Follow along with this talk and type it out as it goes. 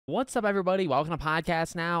What's up, everybody? Welcome to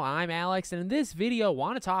Podcast Now. I'm Alex, and in this video, I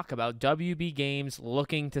want to talk about WB Games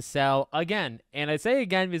looking to sell again. And I say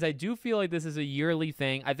again because I do feel like this is a yearly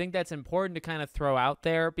thing. I think that's important to kind of throw out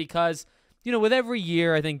there because, you know, with every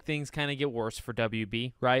year, I think things kind of get worse for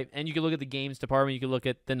WB, right? And you can look at the games department, you can look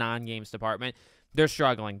at the non-games department. They're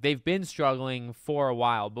struggling. They've been struggling for a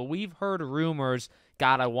while, but we've heard rumors,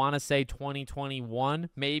 God, I want to say 2021,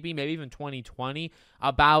 maybe even 2020,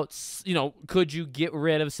 about, you know, could you get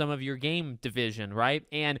rid of some of your game division, right?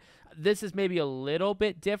 And this is maybe a little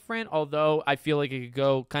bit different, although I feel like it could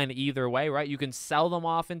go kind of either way, right? You can sell them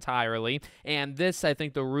off entirely, and this, I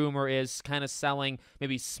think the rumor is kind of selling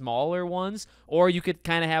maybe smaller ones, or you could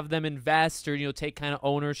kind of have them invest or, you know, take kind of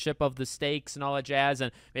ownership of the stakes and all that jazz,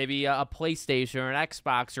 and maybe a PlayStation or an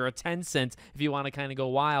Xbox or a Tencent, if you want to kind of go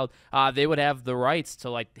wild, they would have the rights to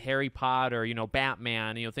like Harry Potter, you know,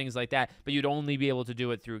 Batman, you know, things like that, but you'd only be able to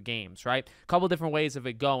do it through games, right? A couple different ways of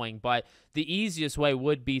it going, but the easiest way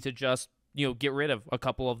would be to just, you know, get rid of a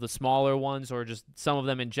couple of the smaller ones or just some of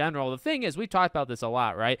them in general. The thing is, we've talked about this a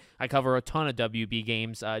lot, right? I cover a ton of WB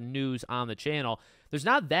Games news on the channel. There's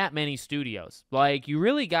not that many studios. Like, you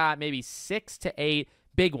really got maybe 6 to 8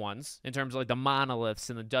 big ones in terms of like the monoliths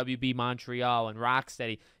and the WB Montreal and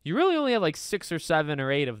Rocksteady. You really only have like 6 or 7 or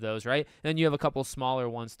 8 of those, right? And then you have a couple smaller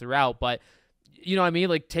ones throughout, but you know what I mean?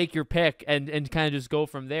 Like, take your pick and kind of just go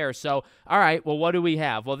from there. So, all right, well, what do we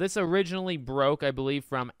have? Well, this originally broke, I believe,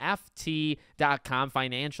 from FT.com,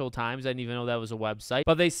 Financial Times. I didn't even know that was a website.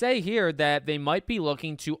 But they say here that they might be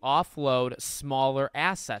looking to offload smaller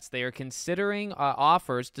assets. They are considering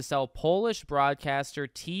offers to sell Polish broadcaster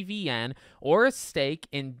TVN or a stake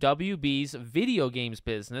in WB's video games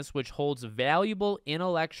business, which holds valuable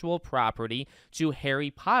intellectual property to Harry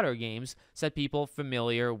Potter games, said people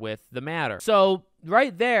familiar with the matter. So,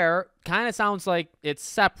 right there kind of sounds like it's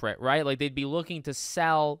separate, right? Like they'd be looking to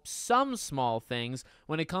sell some small things.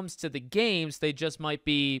 When it comes to the games, they just might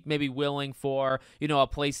be maybe willing for, you know, a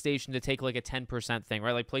PlayStation to take like a 10% thing,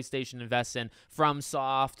 right? Like PlayStation invests in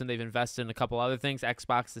FromSoft and they've invested in a couple other things.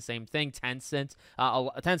 Xbox, the same thing. Tencent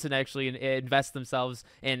actually invests themselves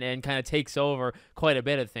and kind of takes over quite a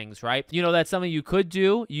bit of things, right? You know, that's something you could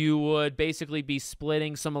do. You would basically be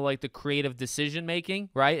splitting some of like the creative decision making,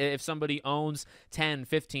 right? If somebody owns 10,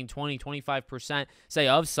 15, 20, 25%, say,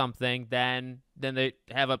 of something, then they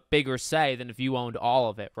have a bigger say than if you owned all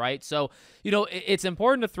of it, right? So, you know, it's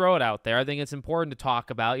important to throw it out there. I think it's important to talk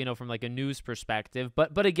about, you know, from like a news perspective.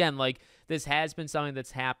 But again, like this has been something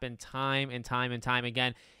that's happened time and time and time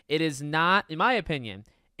again. It is not, in my opinion,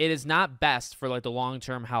 it is not best for like the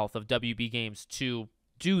long-term health of WB Games to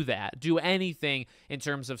do anything in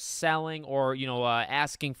terms of selling or, you know,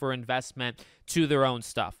 asking for investment to their own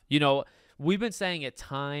stuff. You know, we've been saying it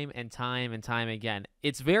time and time and time again.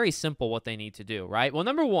 It's very simple what they need to do, right? Well,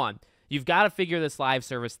 number one, you've got to figure this live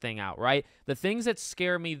service thing out, right? The things that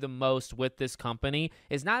scare me the most with this company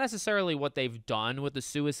is not necessarily what they've done with the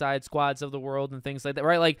Suicide Squads of the world and things like that,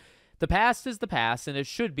 right? Like, the past is the past, and it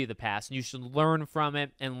should be the past, and you should learn from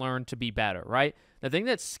it and learn to be better, right? The thing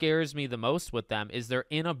that scares me the most with them is their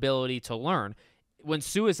inability to learn. When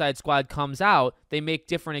Suicide Squad comes out, they make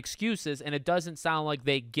different excuses, and it doesn't sound like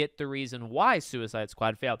they get the reason why Suicide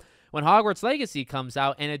Squad failed. When Hogwarts Legacy comes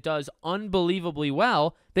out and it does unbelievably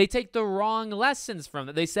well, they take the wrong lessons from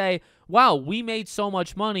it. They say, wow, we made so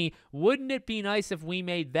much money. Wouldn't it be nice if we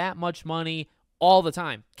made that much money all the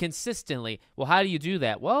time, consistently? Well, how do you do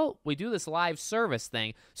that? Well, we do this live service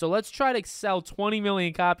thing. So let's try to sell 20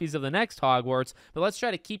 million copies of the next Hogwarts, but let's try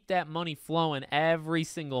to keep that money flowing every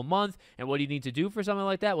single month. And what do you need to do for something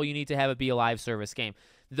like that? Well, you need to have it be a live service game.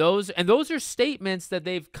 Those are statements that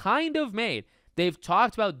they've kind of made. They've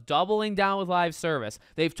talked about doubling down with live service.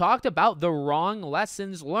 They've talked about the wrong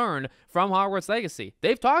lessons learned from Hogwarts Legacy.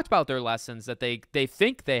 They've talked about their lessons that they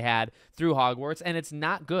think they had through Hogwarts, and it's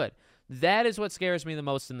not good. That is what scares me the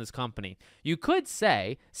most in this company. You could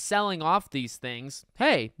say, selling off these things,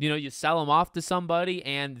 hey, you know, you sell them off to somebody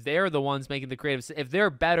and they're the ones making the creative. If they're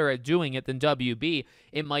better at doing it than WB,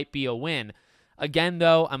 it might be a win. Again,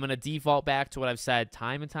 though, I'm going to default back to what I've said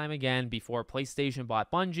time and time again. Before PlayStation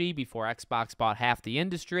bought Bungie, before Xbox bought half the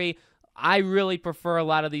industry, I really prefer a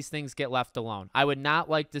lot of these things get left alone. I would not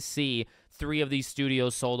like to see 3 of these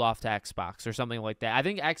studios sold off to Xbox or something like that. I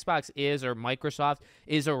think Xbox is, or Microsoft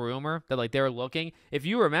is, a rumor that like they're looking. If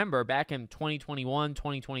you remember back in 2021,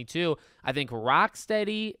 2022, I think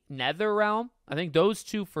Rocksteady, NetherRealm, I think those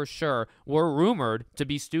 2 for sure were rumored to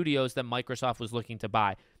be studios that Microsoft was looking to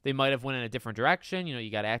buy. They might have went in a different direction. You know, you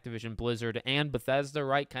got Activision, Blizzard, and Bethesda,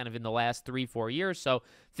 right, kind of in the last 3-4 years. So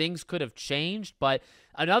things could have changed. But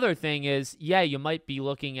another thing is, yeah, you might be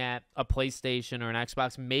looking at a PlayStation or an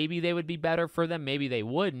Xbox. Maybe they would be better for them. Maybe they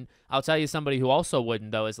wouldn't. I'll tell you somebody who also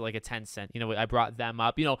wouldn't, though, is like a Tencent. You know, I brought them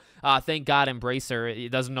up. You know, thank God Embracer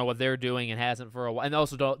doesn't know what they're doing and hasn't for a while. And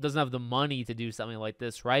also doesn't have the money to do something like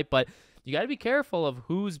this, right? But you got to be careful of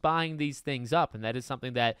who's buying these things up, and that is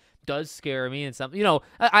something that does scare me. And something, you know,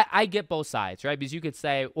 I get both sides, right? Because you could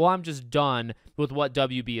say, well, I'm just done with what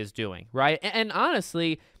WB is doing, right? And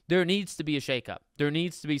honestly, there needs to be a shakeup. There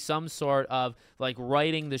needs to be some sort of like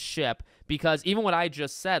righting the ship, because even what I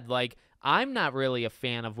just said, like, I'm not really a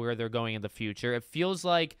fan of where they're going in the future. It feels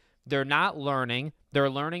like they're not learning.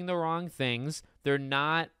 They're learning the wrong things. They're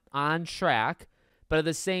not on track. But at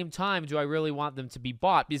the same time, do I really want them to be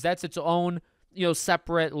bought? Because that's its own, you know,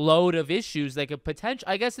 separate load of issues that could potential.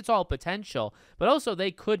 I guess it's all potential, but also they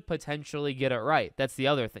could potentially get it right. That's the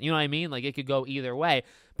other thing. You know what I mean? Like, it could go either way.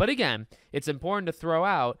 But again, it's important to throw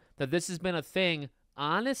out that this has been a thing,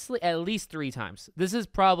 honestly, at least 3 times. This is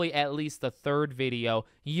probably at least the 3rd video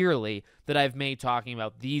yearly that I've made talking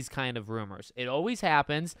about these kind of rumors. It always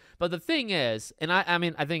happens. But the thing is, and I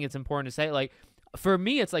mean, I think it's important to say, like, for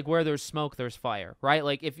me, it's like where there's smoke, there's fire, right?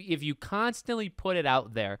 Like if you constantly put it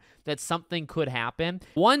out there that something could happen,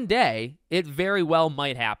 one day it very well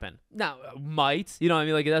might happen. Now, might, you know what I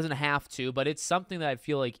mean? Like, it doesn't have to, but it's something that I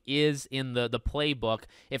feel like is in the playbook,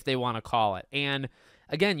 if they want to call it. And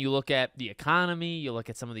again, you look at the economy, you look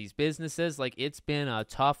at some of these businesses, like, it's been a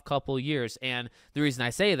tough couple years. And the reason I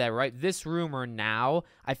say that, right, this rumor now,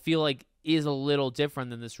 I feel like is a little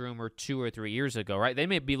different than this rumor 2 or 3 years ago, right? They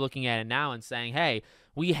may be looking at it now and saying, hey,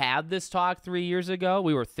 we had this talk 3 years ago.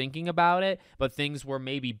 We were thinking about it, but things were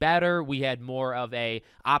maybe better. We had more of a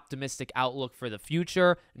optimistic outlook for the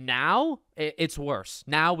future. Now it's worse.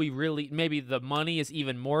 Now we really, maybe the money is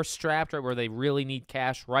even more strapped, right, where they really need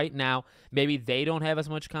cash right now. Maybe they don't have as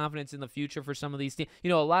much confidence in the future for some of these teams. You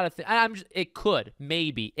know, a lot of things. It could,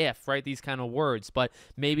 maybe, if, right, these kind of words, but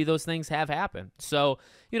maybe those things have happened. So,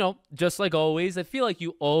 you know, just like always, I feel like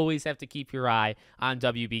you always have to keep your eye on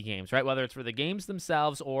WB Games, right? Whether it's for the games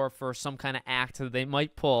themselves or for some kind of act that they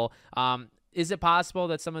might pull. Is it possible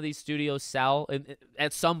that some of these studios sell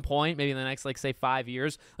at some point, maybe in the next, like, say, 5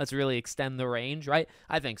 years? Let's really extend the range, right?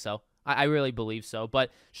 I think so. I really believe so.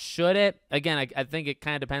 But should it? Again, I think it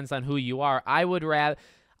kind of depends on who you are. I would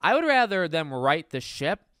rather them right the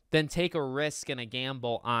ship than take a risk and a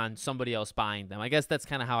gamble on somebody else buying them. I guess that's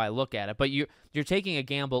kind of how I look at it. But you're taking a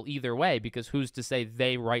gamble either way, because who's to say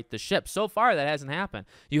they right the ship? So far, that hasn't happened.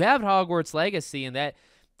 You have Hogwarts Legacy, and that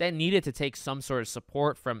needed to take some sort of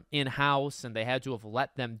support from in-house, and they had to have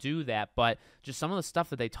let them do that. But just some of the stuff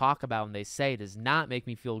that they talk about and they say does not make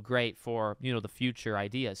me feel great for, you know, the future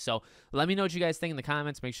ideas. So let me know what you guys think in the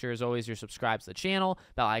comments. Make sure, as always, you're subscribed to the channel,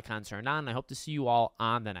 bell icon turned on, and I hope to see you all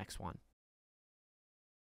on the next one.